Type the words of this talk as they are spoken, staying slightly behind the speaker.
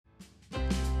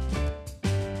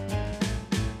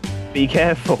Be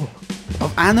careful.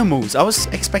 Of animals. I was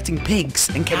expecting pigs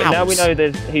and cows. But now we know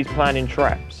he's planning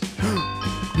traps.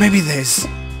 Maybe there's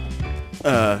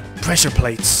pressure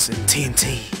plates and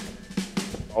TNT.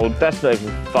 Oh, that's not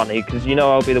even funny, because you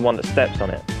know I'll be the one that steps on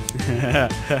it.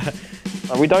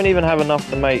 We don't even have enough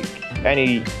to make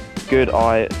any good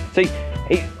eye. See,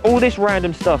 all this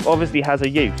random stuff obviously has a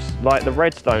use. Like the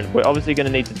redstone, we're obviously going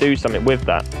to need to do something with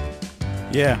that.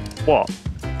 Yeah. What?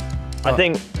 I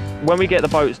think when we get the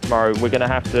boats tomorrow, we're going to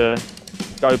have to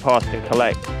go past and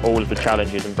collect all of the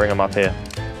challenges and bring them up here.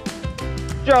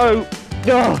 Joe!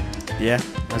 Oh! Yeah,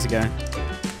 how's it going?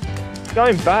 It's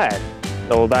going bad.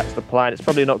 Oh, that's the plan. It's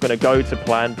probably not going to go to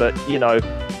plan, but, you know,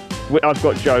 I've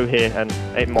got Joe here and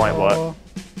it might work.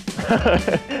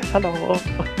 Hello.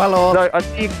 Hello. No, I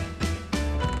see.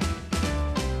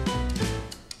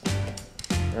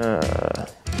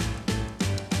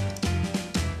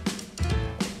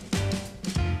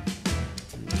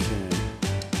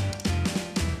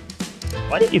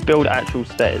 Why didn't you build actual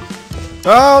stairs?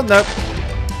 Oh, no.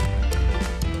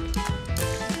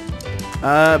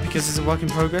 Because it's a work in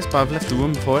progress, but I've left the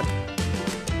room for it.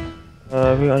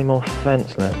 Have we got any more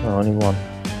fence left? No, only one.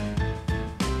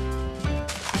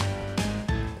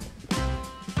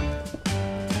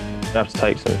 We have to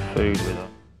take some food with us.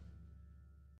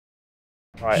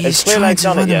 Right, He's trying to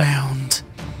run around,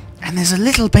 and there's a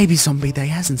little baby zombie that he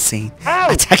hasn't seen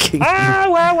attacking him.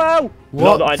 Ow, ow, ow!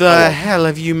 What the hell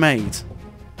have you made?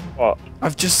 What?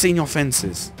 I've just seen your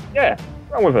fences. Yeah,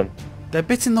 what's wrong with them? They're a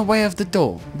bit in the way of the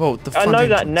door. Well, the front I know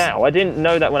entrance. that now. I didn't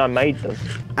know that when I made them.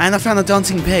 And I found a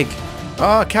dancing pig.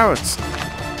 Oh, carrots.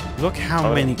 Look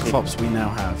how many crops we now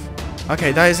have.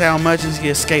 Okay, that is our emergency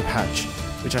escape hatch,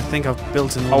 which I think I've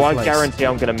built in one place. I guarantee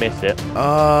I'm going to miss it.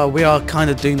 We are kind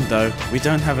of doomed, though. We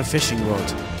don't have a fishing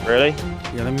rod. Really?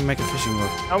 Yeah, let me make a fishing rod.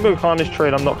 I'm going to climb this tree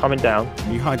and I'm not coming down.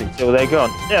 Are you hiding? Till they're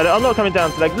gone. Yeah, I'm not coming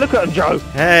down till they... Look at them, Joe!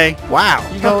 Hey! Wow!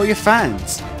 You got all your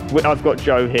fans. I've got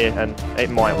Joe here and it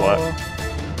might work.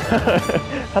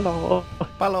 Hello.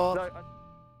 Hello. No,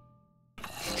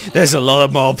 there's a lot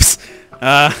of mobs.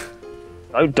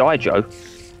 Don't die, Joe.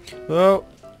 Well,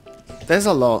 there's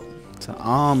a lot. It's an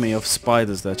army of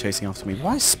spiders that are chasing after me.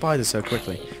 Why is spiders so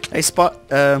quickly? Hey,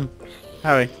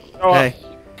 Harry. Oh, hey.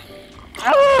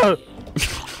 Ah!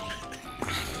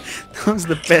 That was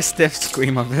the best death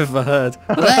scream I've ever heard.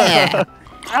 Ah!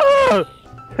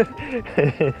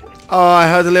 Oh, I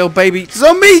heard a little baby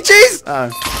zombie. Jeez.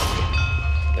 Oh.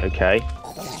 Okay.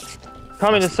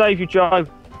 Coming to save you, Joe.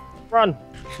 Run.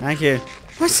 Thank you.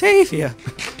 My saviour.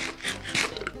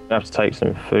 We have to take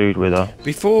some food with us.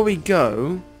 Before we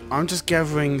go, I'm just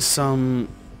gathering some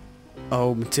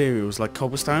old materials like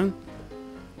cobblestone.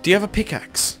 Do you have a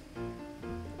pickaxe?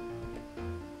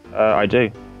 I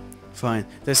do. Fine.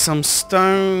 There's some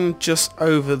stone just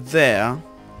over there.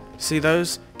 See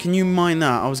those? Can you mine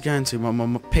that? I was going to.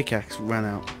 My pickaxe ran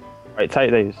out. Right,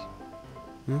 take these.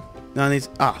 No, I need...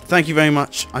 thank you very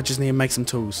much. I just need to make some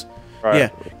tools. Right. Yeah.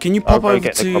 Can you pop over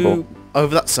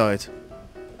that side?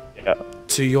 Yeah.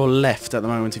 To your left at the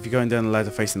moment, if you're going down the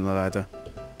ladder, facing the ladder.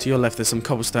 To your left, there's some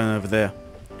cobblestone over there.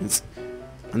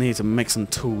 I need to make some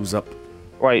tools up.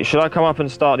 Wait, should I come up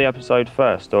and start the episode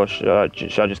first, or should I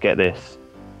just get this?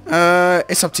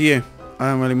 It's up to you.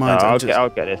 I don't really mind. No, I'll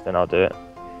get this, then I'll do it.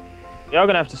 Yeah, I'm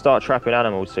going to have to start trapping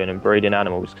animals soon and breeding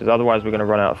animals, because otherwise we're going to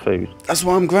run out of food. That's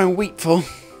what I'm growing wheat for.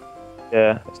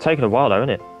 Yeah, it's taking a while though, isn't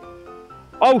it?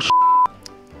 Oh,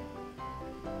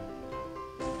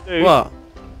 Dude, what?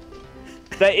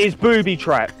 There is booby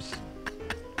traps.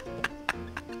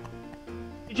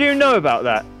 Did you know about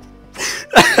that?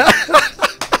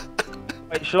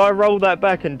 Wait, shall I roll that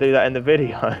back and do that in the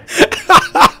video?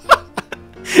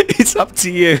 It's up to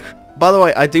you. By the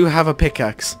way, I do have a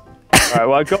pickaxe. Alright,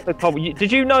 well I got the cobble.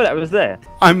 Did you know that was there?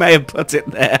 I may have put it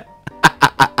there.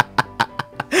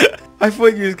 I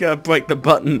thought you was going to break the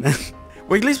button.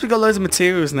 Well, at least we got loads of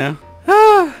materials now.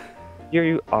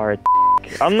 You are a d***.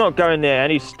 I'm not going near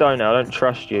any stone now. I don't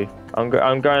trust you. I'm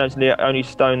going to the only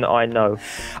stone that I know.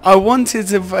 I wanted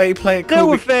to play it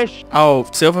cool. Silverfish! Oh,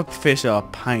 silverfish are a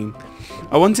pain.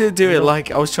 I wanted to do it like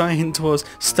I was trying to hint towards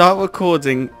start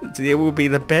recording. It will be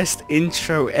the best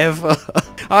intro ever.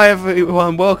 Hi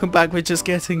everyone, welcome back. We're just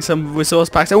getting some resource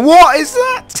packs. And what is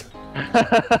that?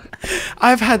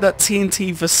 I've had that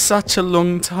TNT for such a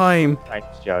long time.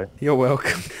 Thanks, Joe. You're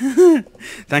welcome.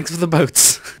 Thanks for the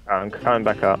boats. I'm coming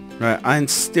back up. Right, I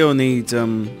still need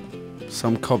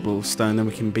some cobblestone, then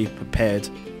we can be prepared.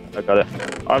 I got it.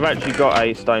 I've actually got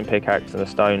a stone pickaxe and a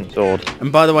stone sword.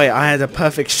 And by the way, I had a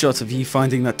perfect shot of you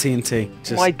finding that TNT.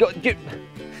 Oh my god, you're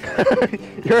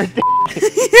a d***.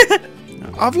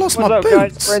 I've lost What's my up, boots.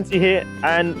 guys? Frenzy here,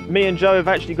 and me and Joe have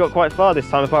actually got quite far this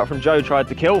time, apart from Joe tried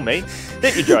to kill me.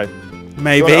 Didn't you, Joe?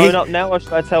 Maybe. You want to own up now, or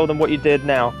should I tell them what you did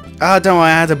now? Ah, don't worry,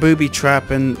 I had a booby trap,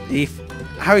 and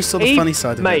Harry saw the funny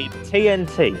side of it. He made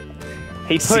TNT.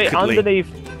 He put it Secretly.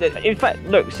 underneath. In fact,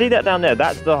 look, see that down there?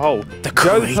 That's the hole. The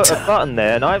Joe put crater. a button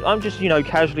there, and I'm just,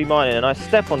 casually mining, and I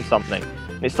step on something,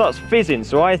 and it starts fizzing.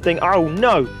 So I think, oh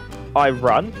no! I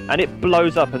run, and it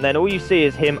blows up, and then all you see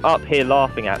is him up here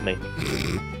laughing at me.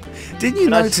 Didn't you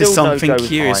And I notice still know something Joe was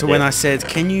curious behind when it. I said,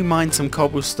 can you mine some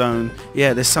cobblestone?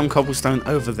 Yeah, there's some cobblestone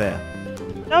over there.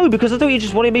 No, because I thought you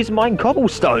just wanted me to mine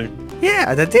cobblestone. Yeah,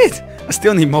 I did. I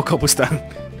still need more cobblestone.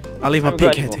 I'll leave my Haven't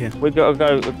got pighead any here. more. We've got to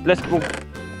go. Let's go.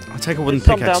 I'll take a wooden There's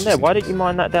some pickaxe. down there. Why didn't you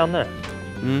mine that down there?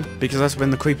 Because that's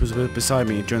when the creepers were beside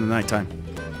me during the night time.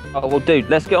 Oh well, dude,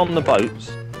 let's get on the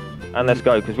boats and let's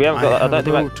go because we haven't got. I don't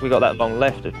think we got that long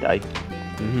left of day.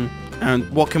 And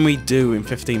what can we do in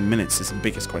 15 minutes is the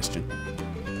biggest question.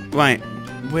 Right,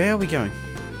 where are we going?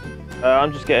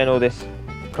 I'm just getting all this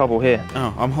cobble here.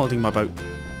 Oh, I'm holding my boat.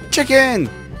 Chicken!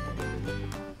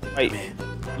 Wait,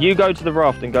 you go to the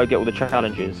raft and go get all the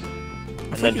challenges,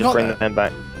 and then you just got bring that. them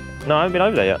back. No, I haven't been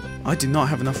over there yet. I do not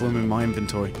have enough room in my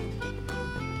inventory.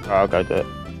 Oh, I'll go do it.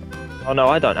 Oh no,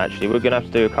 I don't actually. We're gonna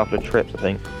have to do a couple of trips, I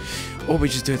think. Or we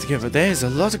just do it together. There's a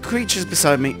lot of creatures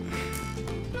beside me.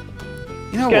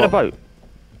 You know Get in a what? boat.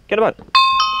 Get a boat.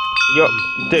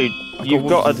 Dude, you've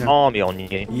got wolves an in army on you.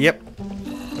 Yep.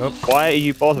 Oh, Why are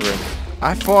you bothering?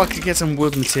 I thought I could get some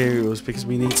wood materials because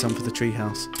we need some for the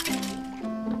treehouse.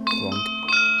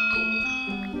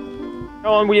 Wrong.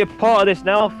 Come on, we're part of this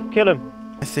now. Kill him.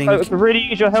 I think. I could really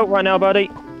use your help right now, buddy.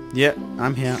 Yeah,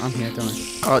 I'm here. Don't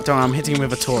worry. Oh, don't worry, I'm hitting him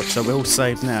with a torch, so we're all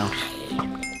saved now.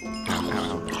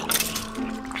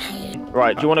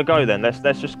 Right, do you want to go then? Let's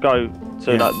just go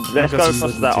to Yeah, let's I've got go some across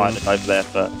wood that materials. island over there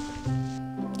first.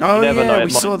 Oh never know, yeah, it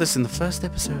we might- saw this in the first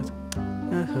episode.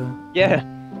 Yeah.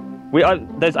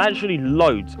 There's actually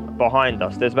loads behind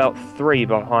us. There's about 3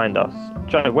 behind us.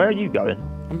 Joe, where are you going?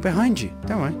 I'm behind you.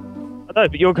 Don't worry. I know,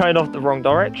 but you're going off the wrong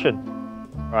direction.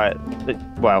 Right.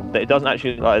 It doesn't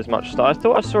actually look like as much stone. I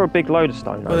thought I saw a big load of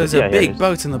stone. Well, there's a big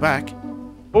boat in the back.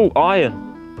 Oh,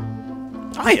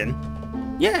 iron.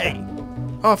 Iron? Yay!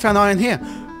 Oh, I found iron here.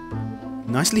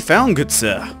 Nicely found, good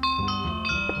sir.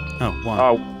 Oh,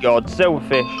 wow. Oh God,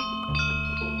 silverfish.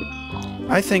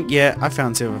 I think, yeah, I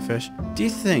found silverfish. Do you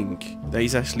think that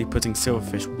he's actually putting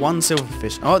silverfish? 1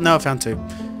 silverfish. Oh, no, I found 2.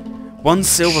 1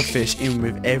 silverfish in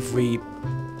with every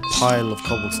pile of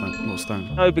cobblestone. Not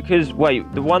stone. No, because wait,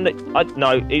 the one that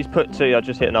no, he's put 2. I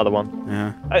just hit another one.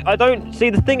 Yeah. I don't see.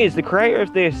 The thing is, the creator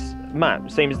of this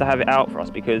map seems to have it out for us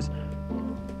because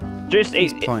just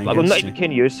playing I'm not against even you.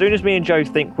 kidding you. As soon as me and Joe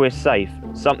think we're safe,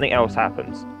 something else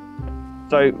happens.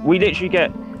 So we literally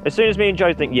get. As soon as me and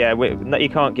Joe think, yeah, you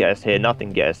can't get us here,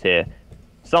 nothing gets us here,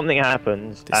 something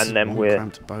happens, This is and then one we're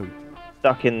cramped boat.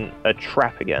 stuck in a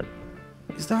trap again.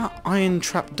 Is that iron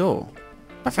trap door?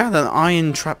 I found an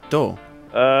iron trap door.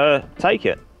 Take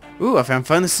it. Ooh, I found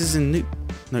furnaces and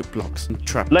note blocks and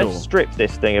trap Let's door. strip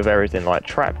this thing of everything, like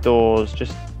trapdoors,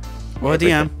 just.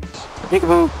 Already am.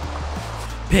 Peekaboo.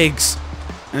 Pigs.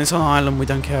 And it's on an island we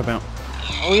don't care about.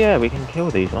 Oh yeah, we can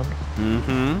kill these ones.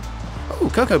 Mm-hmm. Oh,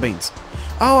 cocoa beans.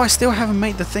 Oh, I still haven't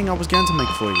made the thing I was going to make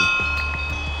for you.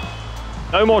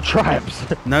 No more traps.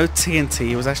 No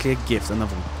TNT. It was actually a gift.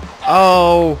 Another one.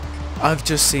 Oh, I've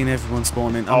just seen everyone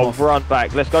spawning. I'm Oh, off. run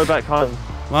back. Let's go back home.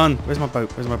 Run. Where's my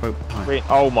boat? Where's my boat? Hi.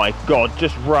 Oh my God,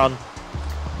 just run.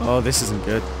 Oh, this isn't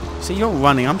good. See, you're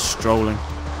running. I'm strolling.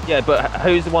 Yeah, but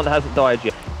who's the one that hasn't died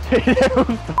yet?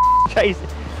 Chasing.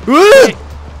 Woo!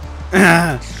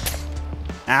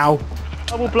 Ow.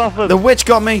 Double bluffer. The witch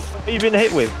got me. What have you been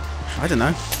hit with? I don't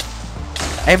know.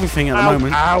 Everything at the Ow,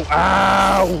 moment. Ow,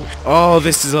 ow. Oh,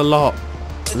 this is a lot.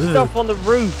 There's Ugh. stuff on the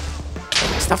roof.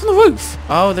 Stuff on the roof.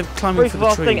 Oh, they're climbing Roof for of the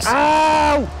our thing. trees.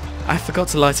 Ow! I forgot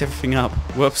to light everything up.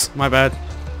 Whoops, my bad.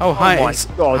 Oh, hi. my it's-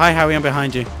 God. Hi, Harry, I'm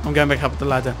behind you. I'm going back up the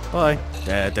ladder. Bye.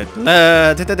 Ow.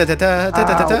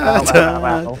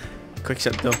 Quick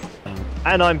shut the door.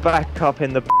 And I'm back up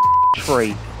in the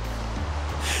tree.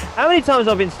 How many times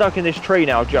have I been stuck in this tree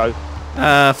now, Joe?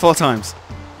 4 times.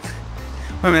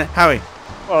 Wait a minute, Harry.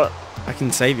 What? I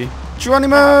can save you.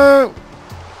 Geronimo!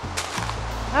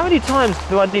 How many times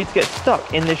do I need to get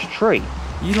stuck in this tree?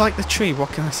 You like the tree, what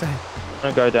can I say? I'm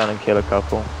gonna go down and kill a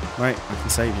couple. Right, I can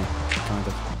save you. Kind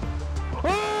of.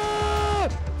 Ah!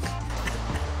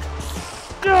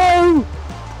 No!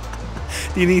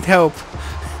 Do you need help?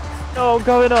 No, I'm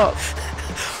going up.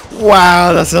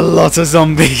 Wow, that's a lot of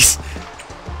zombies.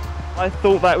 I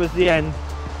thought that was the end.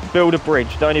 Build a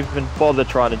bridge. Don't even bother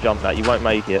trying to jump that. You won't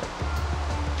make it.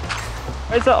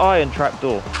 Where's that iron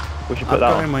trapdoor? We should put that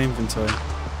I've got on. it in my inventory.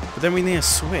 But then we need a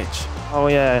switch. Oh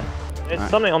yeah. There's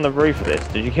something on the roof of this.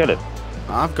 Did you kill it?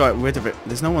 I've got rid of it.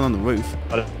 There's no one on the roof.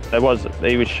 There was.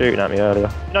 He was shooting at me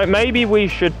earlier. No, maybe we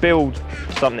should build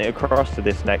something across to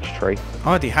this next tree. I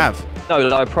already have. No,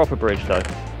 like a proper bridge though.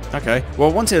 Okay. Well,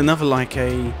 I wanted another like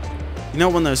a... You know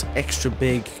one of those extra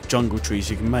big jungle trees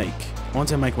you can make? I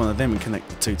wanted to make one of them and connect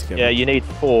the two together. Yeah, you need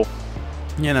 4.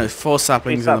 You know, 4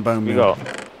 saplings and a bone you meal.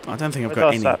 got? I don't think I've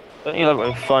got any. Don't you love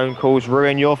when phone calls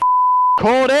ruin your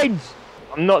recordings?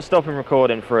 I'm not stopping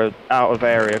recording for an out of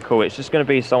area call. It's just going to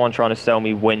be someone trying to sell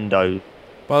me windows.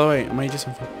 By the way, I made you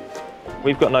something.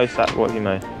 We've got no sap. What have you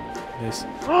made? This.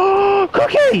 Oh,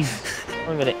 cookies!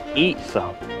 I'm going to eat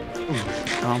some.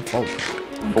 Oh, I'm full.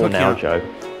 For now, Joe.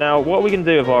 Now, what are we going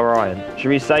to do with our iron? Should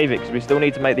we save it? Because we still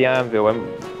need to make the anvil. And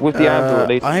with the anvil, at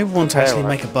least... I want to actually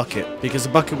make a bucket. Because a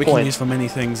bucket we can use for many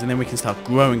things. And then we can start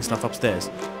growing stuff upstairs.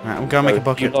 Alright, I'm going to make a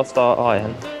bucket. You lost our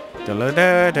iron.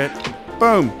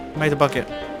 Boom! Made a bucket.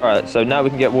 Alright, so now we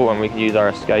can get water and we can use our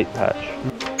escape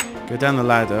hatch. Go down the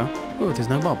ladder. Oh, there's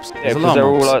no mobs. Yeah, because they're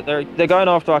all like... They're going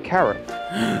after our carrot.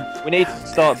 We need to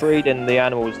start breeding the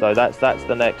animals, though. That's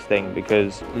the next thing,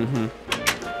 because...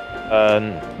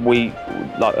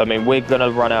 we're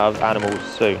gonna run out of animals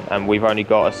soon, and we've only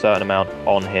got a certain amount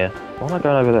on here. Why am I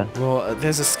going over there? Well,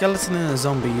 there's a skeleton and a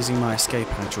zombie using my escape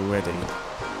hatch already.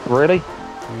 Really?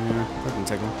 Yeah, that can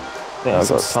take one. I think I've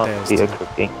got time to eat a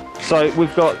cookie. So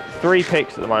we've got 3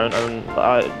 picks at the moment,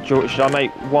 and should I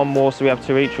make one more so we have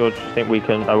 2 each, or do you think we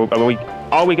can? Are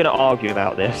we going to argue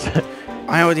about this?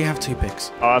 I already have 2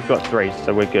 picks. Oh, I've got 3,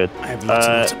 so we're good. I have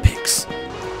lots of picks.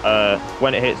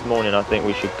 When it hits morning, I think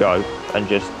we should go, and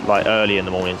just like early in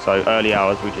the morning, so early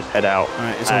hours we just head out.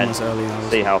 Alright, it's almost early hours.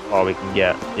 See how far we can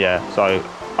get. Yeah, so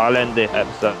I'll end this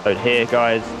episode here,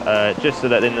 guys, just so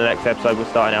that in the next episode we're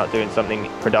starting out doing something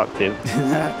productive.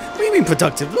 What do you mean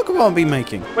productive? Look at what I've been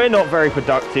making. We're not very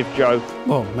productive, Joe.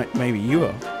 Well, maybe you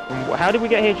are. How did we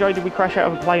get here, Joe? Did we crash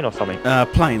out of a plane or something?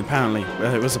 Plane, apparently.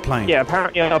 It was a plane. Yeah,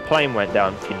 apparently our plane went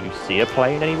down. Can you see a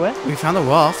plane anywhere? We found a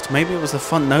raft. Maybe it was the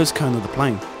front nose cone of the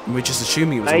plane. And we're just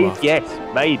assuming it was a raft.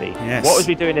 Yes, maybe. Yes. What was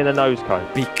we doing in the nose cone?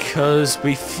 Because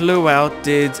we flew out,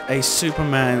 did a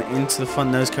Superman into the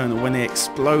front nose cone, and when it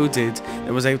exploded,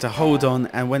 it was able to hold on,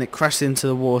 and when it crashed into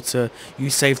the water, you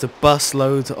saved a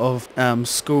busload of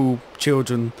school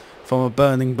children from a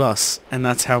burning bus, and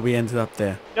that's how we ended up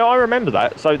there. No, I remember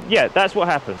that. So, yeah, that's what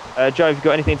happened. Joe, have you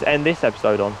got anything to end this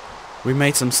episode on? We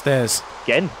made some stairs.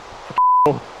 Again?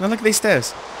 Now look at these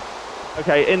stairs.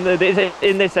 Okay, in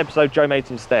this episode, Joe made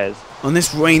some stairs. On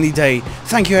this rainy day,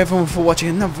 thank you everyone for watching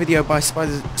another video by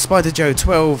Spider Joe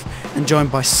 12, and joined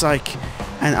by Sike,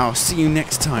 and I'll see you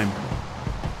next time.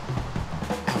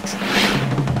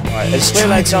 Right, it's still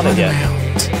like done again.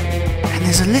 And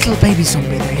there's a little baby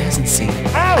zombie that he hasn't seen.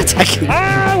 Ow! Attacking him.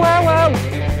 Ow, ow, ow!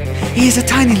 He is a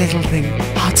tiny little thing,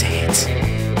 hard to hit.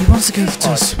 He wants to go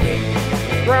to a swim.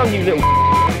 Drown, you little...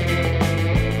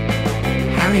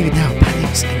 Harry now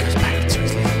panics and goes back to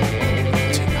his little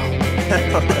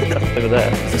hole. Over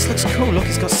there. This looks cool. Look,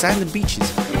 it's got sand and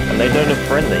beaches. And they don't look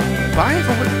friendly. But I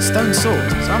have a stone sword,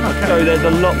 so I'm okay. So there's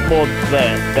a lot more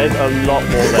there. There's a lot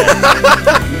more there.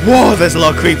 Whoa, there's a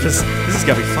lot of creepers. This is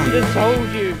going to be fun. I just told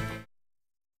you.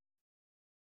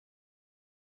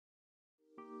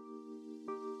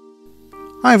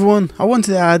 Hi everyone, I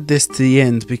wanted to add this to the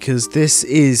end because this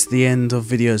is the end of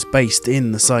videos based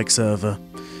in the Sike server.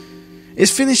 It's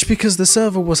finished because the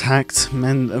server was hacked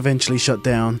and eventually shut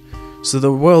down, so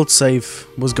the world save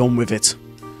was gone with it.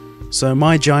 So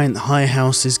my giant high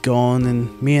house is gone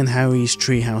and me and Harry's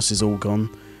tree house is all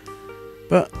gone.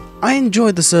 But I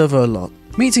enjoyed the server a lot,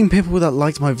 meeting people that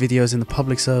liked my videos in the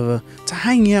public server to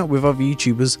hanging out with other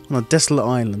YouTubers on a desolate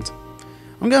island.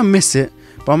 I'm gonna miss it,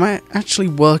 but I'm actually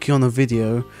working on a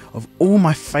video of all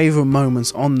my favourite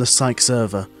moments on the Sike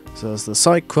server. So there's the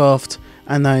Sike craft,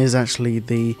 and that is actually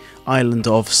the Island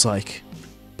of Sike.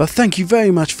 But thank you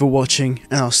very much for watching,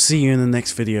 and I'll see you in the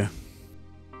next video.